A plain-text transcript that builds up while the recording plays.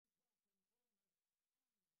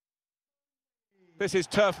This is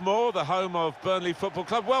Turf Moor, the home of Burnley Football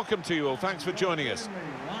Club. Welcome to you all. Thanks for joining us.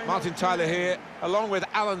 Martin Tyler here, along with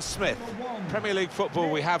Alan Smith. Premier League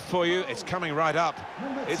football we have for you. It's coming right up.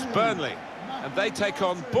 It's Burnley, and they take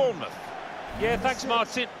on Bournemouth. Yeah, thanks,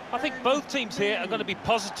 Martin. I think both teams here are going to be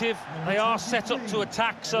positive. They are set up to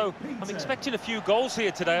attack, so I'm expecting a few goals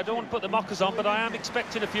here today. I don't want to put the mockers on, but I am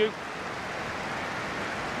expecting a few.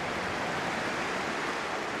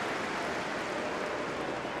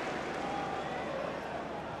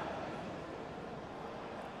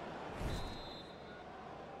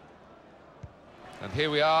 And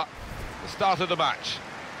here we are, the start of the match.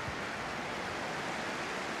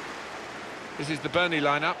 This is the Burnley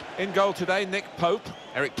lineup. In goal today, Nick Pope.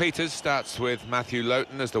 Eric Peters starts with Matthew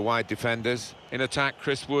Lowton as the wide defenders. In attack,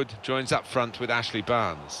 Chris Wood joins up front with Ashley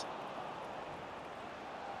Barnes.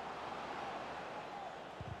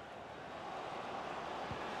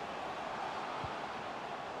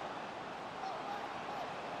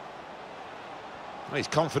 Well, he's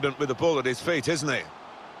confident with the ball at his feet, isn't he?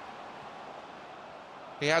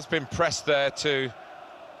 He has been pressed there to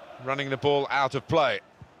running the ball out of play.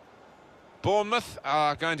 Bournemouth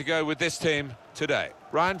are going to go with this team today.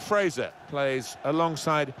 Ryan Fraser plays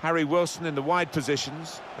alongside Harry Wilson in the wide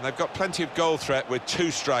positions, and they've got plenty of goal threat with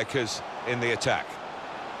two strikers in the attack.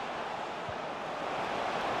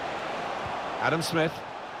 Adam Smith.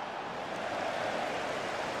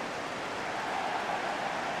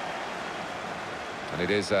 And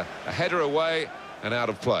it is a header away and out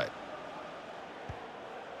of play.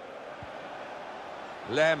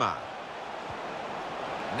 Lerma.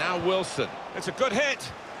 Now Wilson. It's a good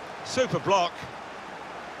hit. Super block.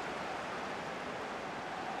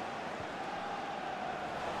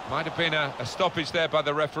 Might have been a stoppage there by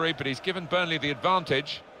the referee, but he's given Burnley the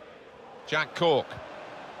advantage. Jack Cork.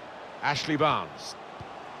 Ashley Barnes.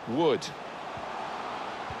 Wood.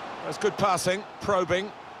 That's good passing,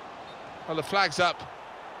 probing. Well, the flag's up.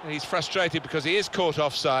 He's frustrated because he is caught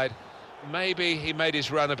offside. Maybe he made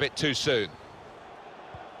his run a bit too soon.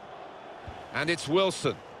 And it's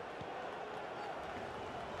Wilson.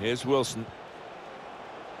 Here's Wilson.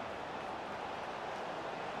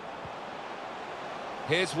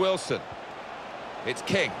 Here's Wilson. It's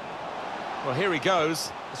King. Well, here he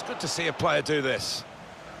goes. It's good to see a player do this.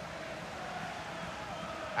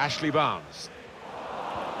 Ashley Barnes.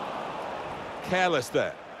 Careless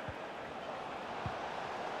there.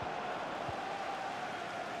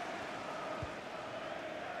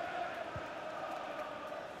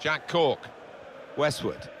 Jack Cork.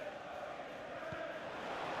 Westwood.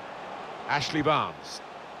 Ashley Barnes.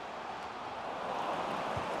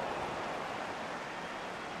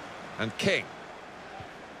 And King.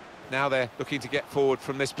 Now they're looking to get forward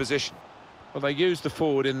from this position. Well, they use the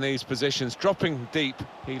forward in these positions, dropping deep.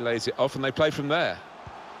 He lays it off and they play from there.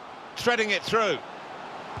 Threading it through.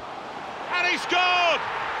 And he scored!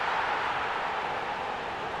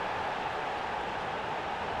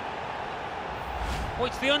 Well,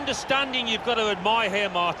 it's the understanding you've got to admire here,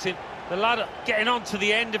 Martin. The lad getting on to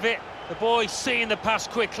the end of it, the boy seeing the pass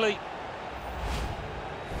quickly.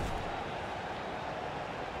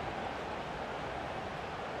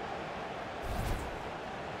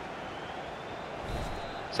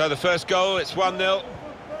 So the first goal, it's 1-0.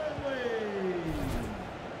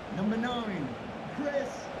 Number 9, Chris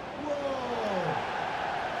Wood.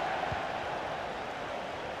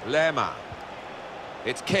 Lerma.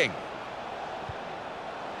 It's King.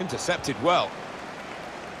 Intercepted well.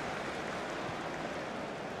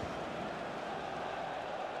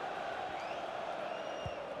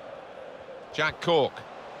 Jack Cork.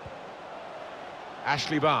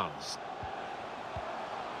 Ashley Barnes.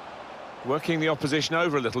 Working the opposition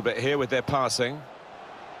over a little bit here with their passing.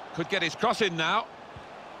 Could get his cross in now.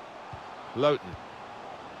 Lowton.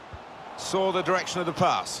 Saw the direction of the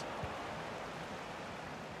pass.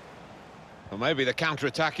 Well, maybe the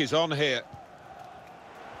counter-attack is on here.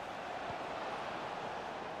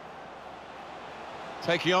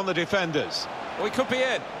 Taking on the defenders. Oh, he could be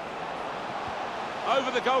in. Over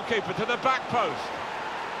the goalkeeper to the back post.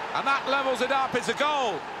 And that levels it up. It's a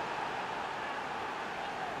goal.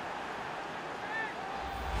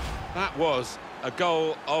 That was a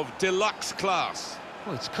goal of deluxe class.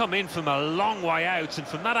 Well, it's come in from a long way out, and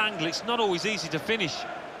from that angle, it's not always easy to finish.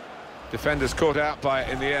 Defenders caught out by it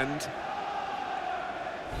in the end.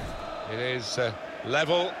 It is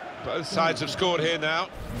level. Both sides have scored here now.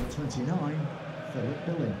 29.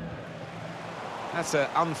 Billy. That's an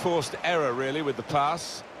unforced error, really, with the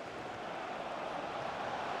pass.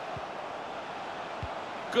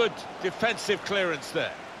 Good defensive clearance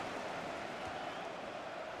there.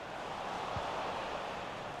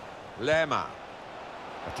 Lerma.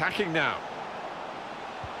 Attacking now.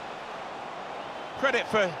 Credit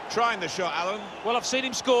for trying the shot, Alan. Well, I've seen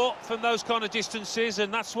him score from those kind of distances,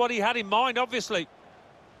 and that's what he had in mind, obviously.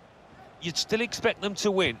 You'd still expect them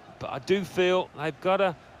to win, but I do feel they've got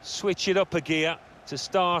to switch it up a gear to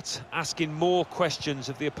start asking more questions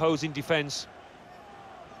of the opposing defence.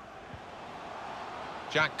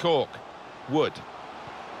 Jack Cork. Wood.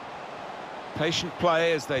 Patient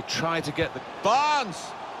play as they try to get the... Barnes!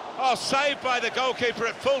 Oh, saved by the goalkeeper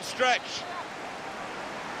at full stretch.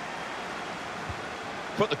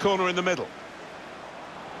 Put the corner in the middle.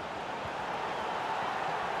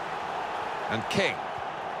 And King.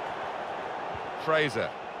 Fraser.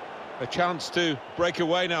 A chance to break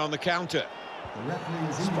away now on the counter. The referee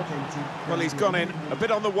has indicated... Well, he's gone in a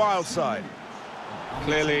bit on the wild side.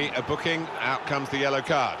 Clearly a booking, out comes the yellow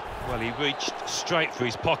card. Well, he reached straight for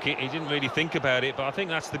his pocket. He didn't really think about it, but I think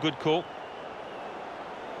that's the good call.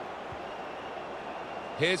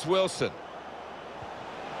 Here's Wilson.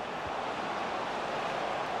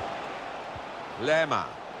 Lerma.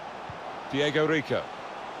 Diego Rico.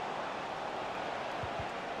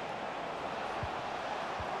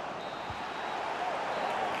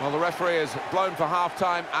 Well, the referee has blown for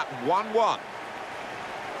half-time at 1-1.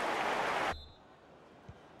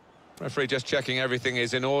 Referee just checking everything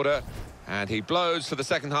is in order, and he blows for the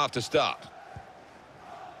second half to start.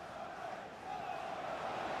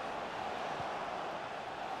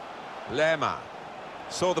 Lerma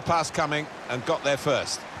saw the pass coming and got there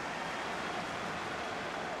first.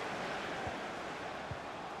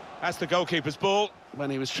 That's the goalkeeper's ball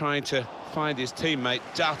when he was trying to find his teammate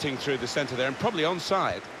darting through the centre there and probably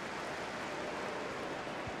onside.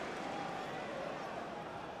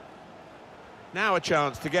 Now a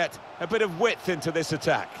chance to get a bit of width into this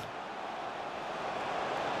attack.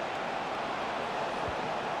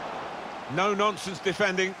 No nonsense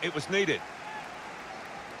defending, it was needed.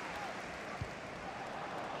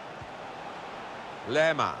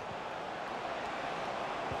 Lerma.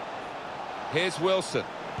 Here's Wilson.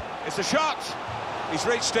 It's a shot! He's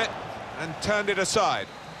reached it and turned it aside.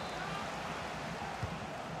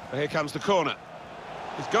 Here comes the corner.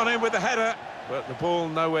 He's gone in with the header, but the ball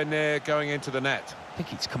nowhere near going into the net. I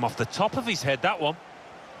think it's come off the top of his head, that one.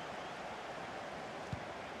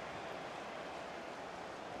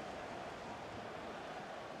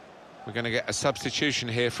 We're going to get a substitution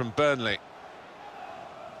here from Burnley.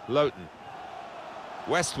 Lowton.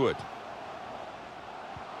 Westwood.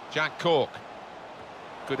 Jack Cork.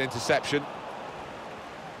 Good interception.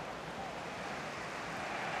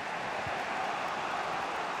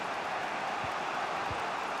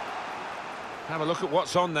 Have a look at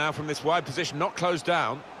what's on now from this wide position, not closed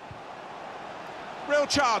down. Real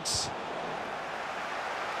chance.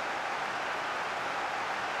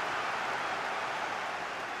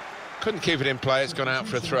 Couldn't keep it in play, it's gone out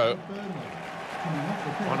for a throw.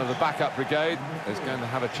 One of the backup brigade is going to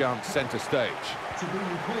have a chance centre stage. To be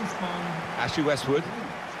replaced by... Ashley Westwood.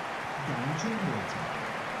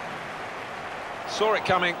 Saw it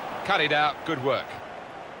coming, cut it out, good work.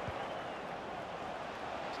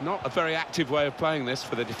 It's not a very active way of playing this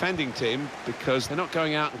for the defending team because they're not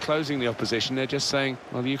going out and closing the opposition, they're just saying,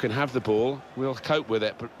 well, you can have the ball, we'll cope with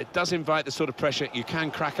it, but it does invite the sort of pressure you can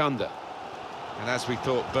crack under. And as we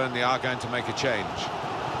thought, Burnley are going to make a change.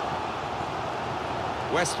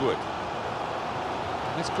 Westwood.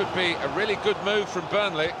 This could be a really good move from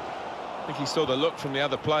Burnley. I think he saw the look from the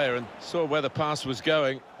other player and saw where the pass was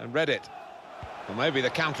going and read it. Well, maybe the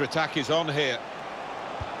counter-attack is on here.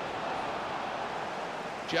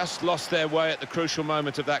 Just lost their way at the crucial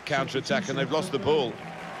moment of that counter-attack and they've lost the ball.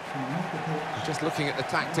 Just looking at the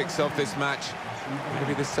tactics of this match,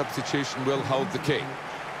 maybe this substitution will hold the key.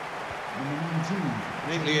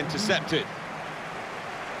 Neatly intercepted.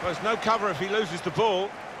 Well, there's no cover if he loses the ball.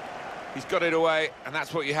 He's got it away, and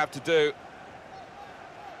that's what you have to do.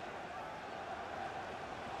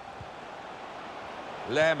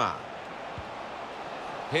 Lerma.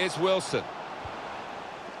 Here's Wilson.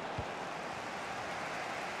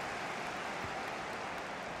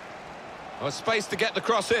 Well, space to get the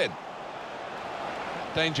cross in.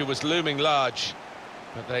 Danger was looming large,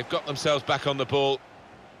 but they've got themselves back on the ball.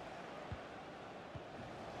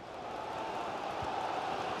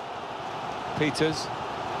 Peters.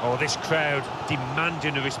 Oh, this crowd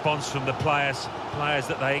demanding a response from the players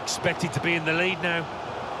that they expected to be in the lead now.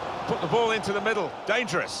 Put the ball into the middle,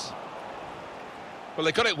 dangerous. Well,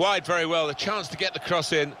 they got it wide very well, the chance to get the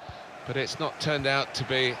cross in, but it's not turned out to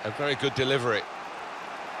be a very good delivery.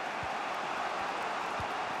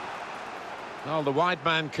 Well, the wide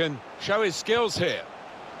man can show his skills here.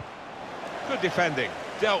 Good defending,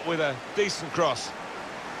 dealt with a decent cross.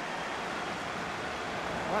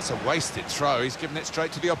 Well, that's a wasted throw, he's given it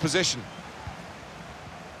straight to the opposition.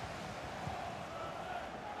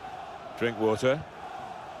 Drink water.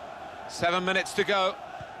 7 minutes to go.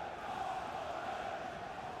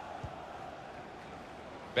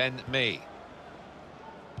 Ben Mee.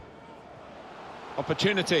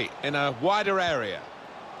 Opportunity in a wider area.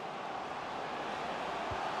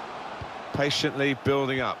 Patiently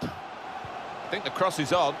building up. I think the cross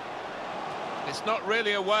is on. It's not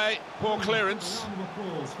really away. Poor clearance. Round of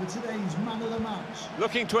applause for today's man of the match.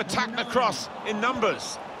 Looking to attack the cross in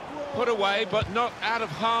numbers. Put away, but not out of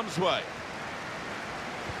harm's way.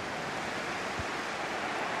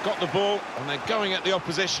 Got the ball, and they're going at the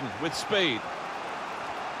opposition with speed.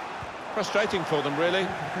 Frustrating for them, really.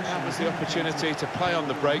 That was the opportunity to play on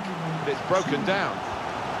the break, but it's broken down.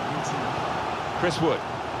 Chris Wood.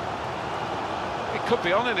 It could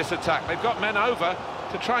be on in this attack. They've got men over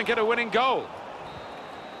to try and get a winning goal.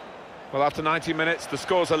 Well, after 90 minutes, the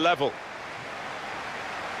scores are level.